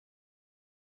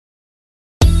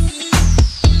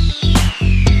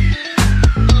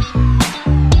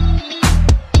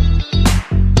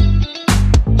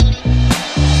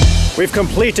We've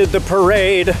completed the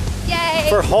parade. Yay!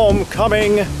 For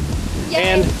homecoming. Yay!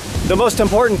 And the most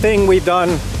important thing we've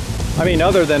done, I mean,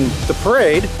 other than the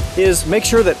parade, is make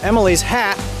sure that Emily's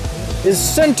hat is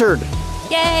centered.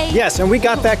 Yay! Yes, and we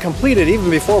got that completed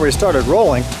even before we started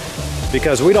rolling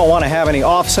because we don't want to have any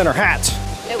off-center hats.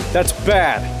 Nope. That's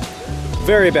bad.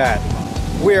 Very bad.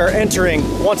 We are entering,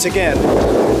 once again,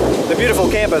 the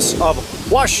beautiful campus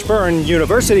of Washburn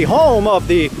University, home of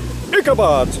the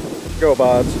Bods. Go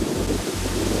Bods.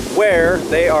 Where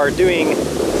they are doing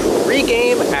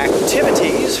pre-game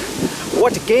activities.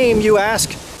 What game, you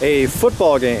ask? A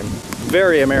football game.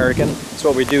 Very American. It's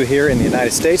what we do here in the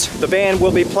United States. The band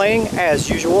will be playing as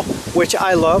usual, which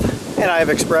I love and I have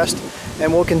expressed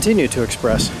and will continue to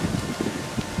express.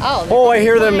 Oh, I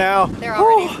hear them now. They're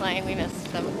already playing. We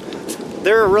missed them.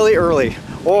 They're really early,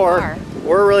 or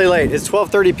we're really late. It's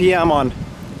 12:30 p.m. on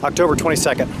October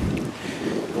 22nd.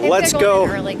 Let's go.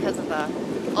 Early because of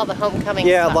all the homecoming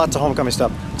Yeah, stuff. lots of homecoming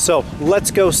stuff. So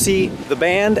let's go see the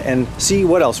band and see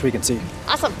what else we can see.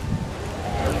 Awesome.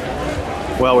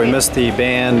 Well, we missed the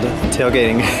band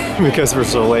tailgating because we're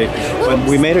so late, but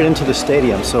we made it into the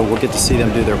stadium, so we'll get to see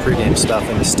them do their pregame stuff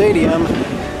in the stadium.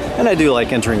 And I do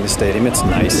like entering the stadium, it's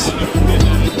nice.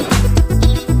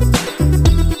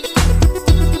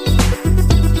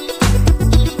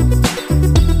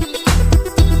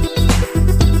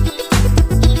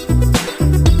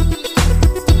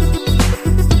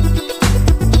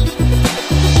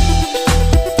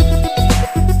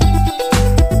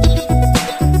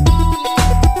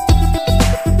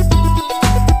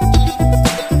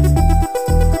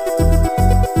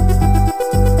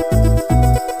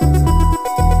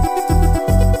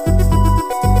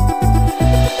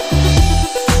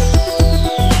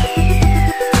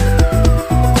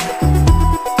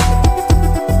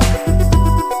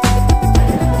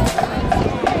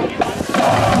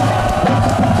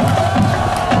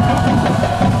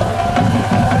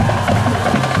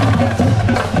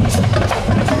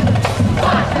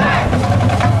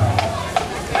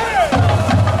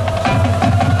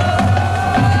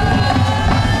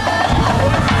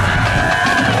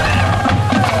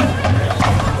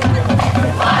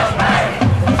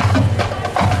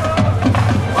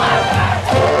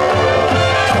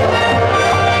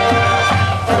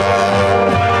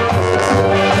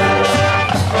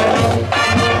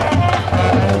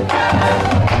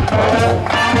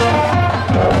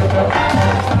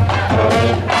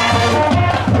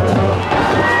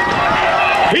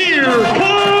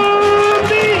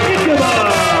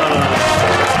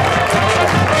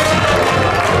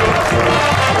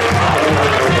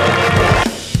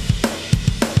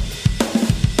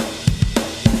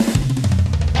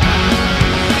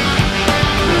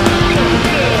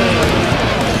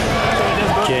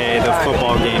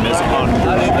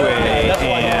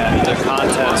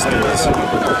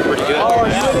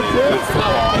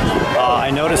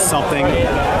 I noticed something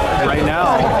right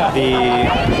now. The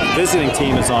visiting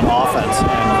team is on offense,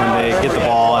 and when they get the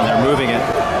ball and they're moving it,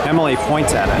 Emily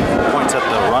points at it, points at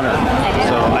the runner.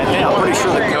 So I'm pretty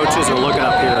sure the coaches are looking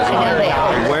up here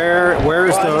going,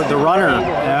 where's the runner,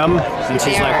 Em? And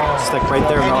she's like right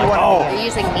there, and they're like, oh, they're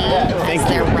using me thank as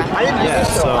their you. reference. Yeah,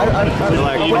 so they're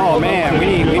like, oh man, we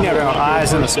need to have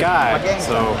eyes in the sky.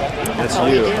 So that's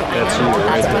you. That's you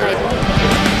right That's what I there. do.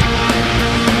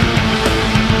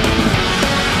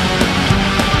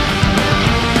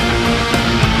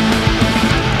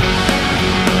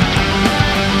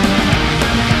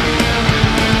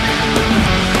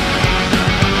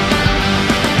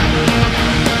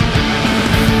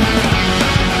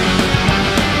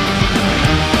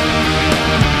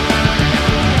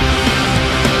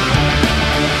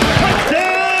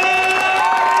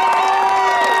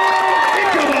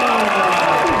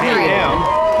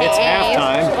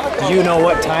 You know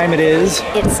what time it is?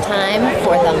 It's time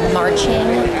for the marching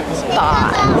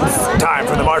Bods. Time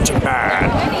for the marching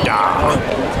band.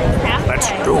 Let's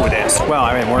do this. Well,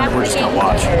 I mean, we're just gonna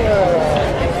watch.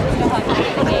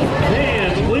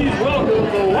 And please welcome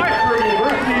the Washburn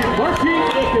University marching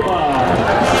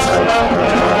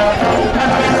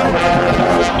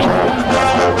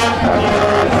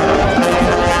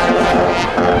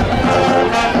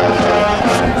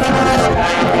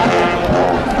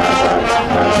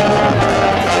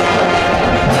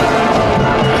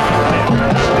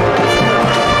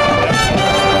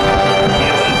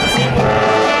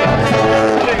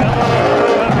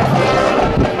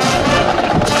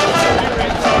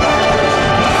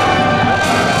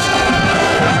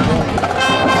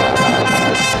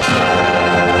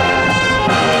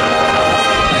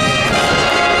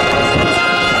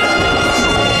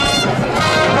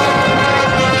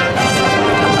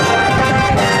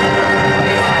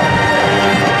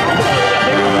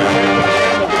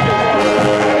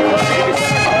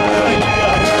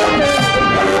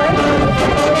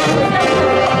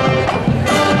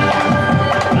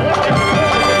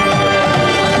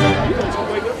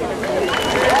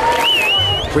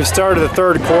We started the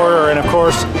third quarter, and of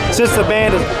course, since the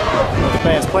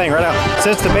band's playing right now,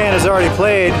 since the band has already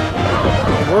played,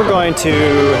 we're going to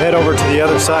head over to the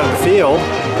other side of the field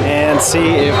and see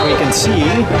if we can see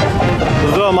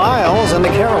the Miles and the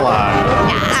Caroline.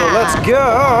 Yeah. So let's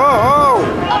go!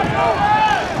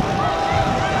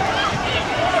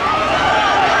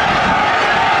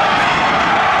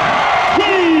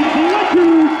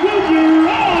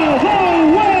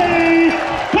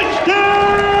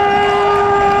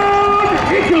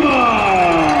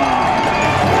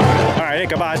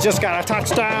 Bods just got a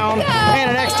touchdown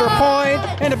and an extra point,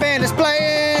 and the band is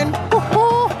playing.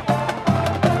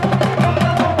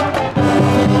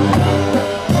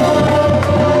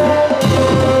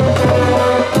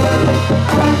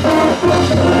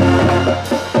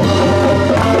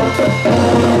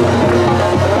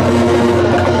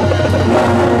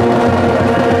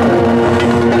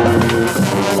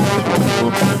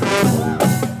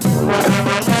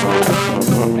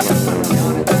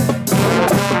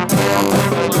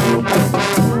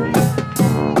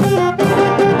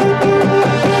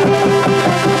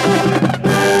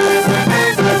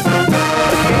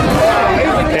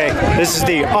 This is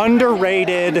the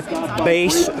underrated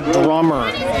bass drummer,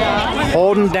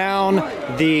 holding down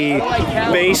the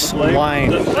bass line.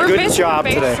 Good job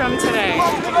today.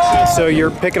 So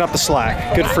you're picking up the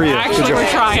slack. Good for you. Actually, good job.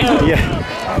 we're trying.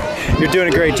 Yeah, you're doing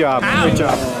a great job. Great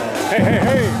job. Hey, hey,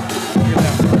 hey!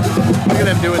 Look at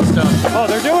them doing stuff. Oh,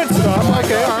 they're doing stuff.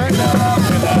 Okay, all right.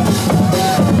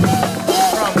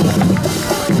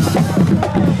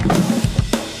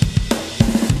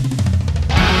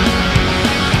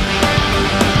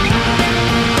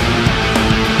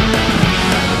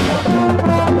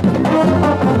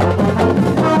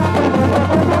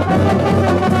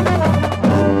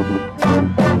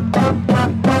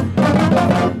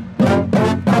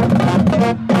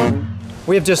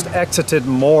 We have just exited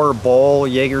Moore Bowl,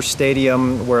 Yeager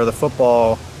Stadium, where the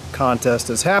football contest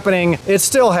is happening. It's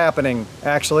still happening,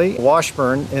 actually.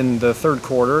 Washburn in the third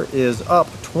quarter is up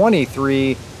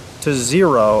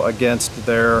 23-0 against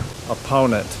their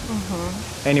opponent.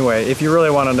 Anyway, if you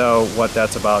really want to know what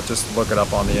that's about, just look it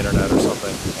up on the internet or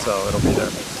something. So it'll be there.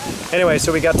 Anyway,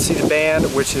 so we got to see the band,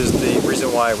 which is the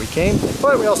reason why we came,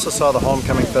 but we also saw the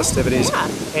homecoming festivities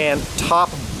and Top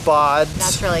Bods.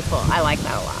 That's really cool. I like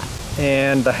that a lot.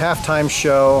 And the halftime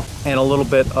show and a little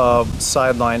bit of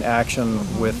sideline action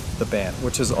with the band,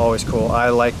 which is always cool. I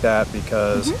like that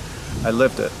because I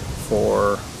lived it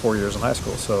for 4 years in high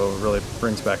school, so it really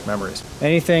brings back memories.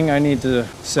 Anything I need to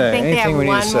say? I think Anything they we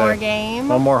have need to say? one more game.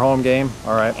 One more home game?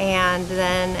 All right. And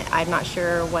then I'm not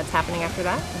sure what's happening after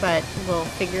that, but we'll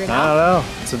figure it I out. don't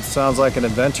know. It sounds like an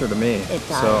adventure to me. It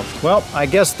does. So, well, I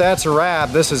guess that's a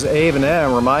wrap. This is Abe and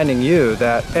M reminding you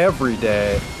that every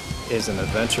day is an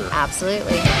adventure.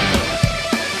 Absolutely.